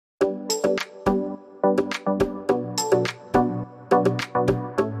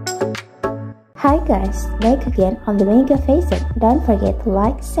friends, back again on the Mega Fashion. Don't forget to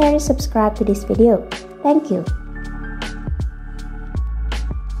like, share, and subscribe to this video. Thank you.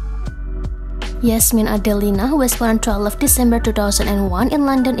 Yasmin Adelina was born on 12 December 2001 in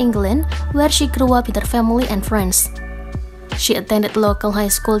London, England, where she grew up with her family and friends. She attended local high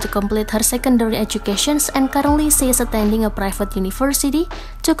school to complete her secondary education and currently she is attending a private university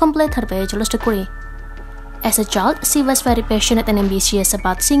to complete her bachelor's degree. As a child, she was very passionate and ambitious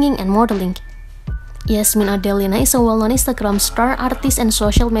about singing and modeling. Yasmin Adelina is a well-known Instagram star, artist, and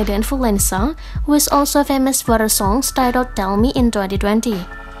social media influencer who is also famous for her songs titled Tell Me in 2020.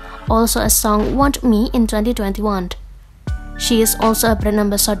 Also a song Want Me in 2021. She is also a brand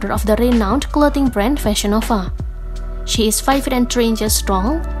ambassador of the renowned clothing brand Fashion Nova. She is 5 feet and 3 inches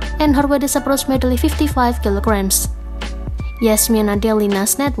tall and her weight is approximately 55 kilograms. Yasmin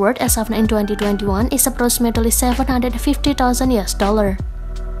Adelina's net worth as of 2021 is approximately $750,000.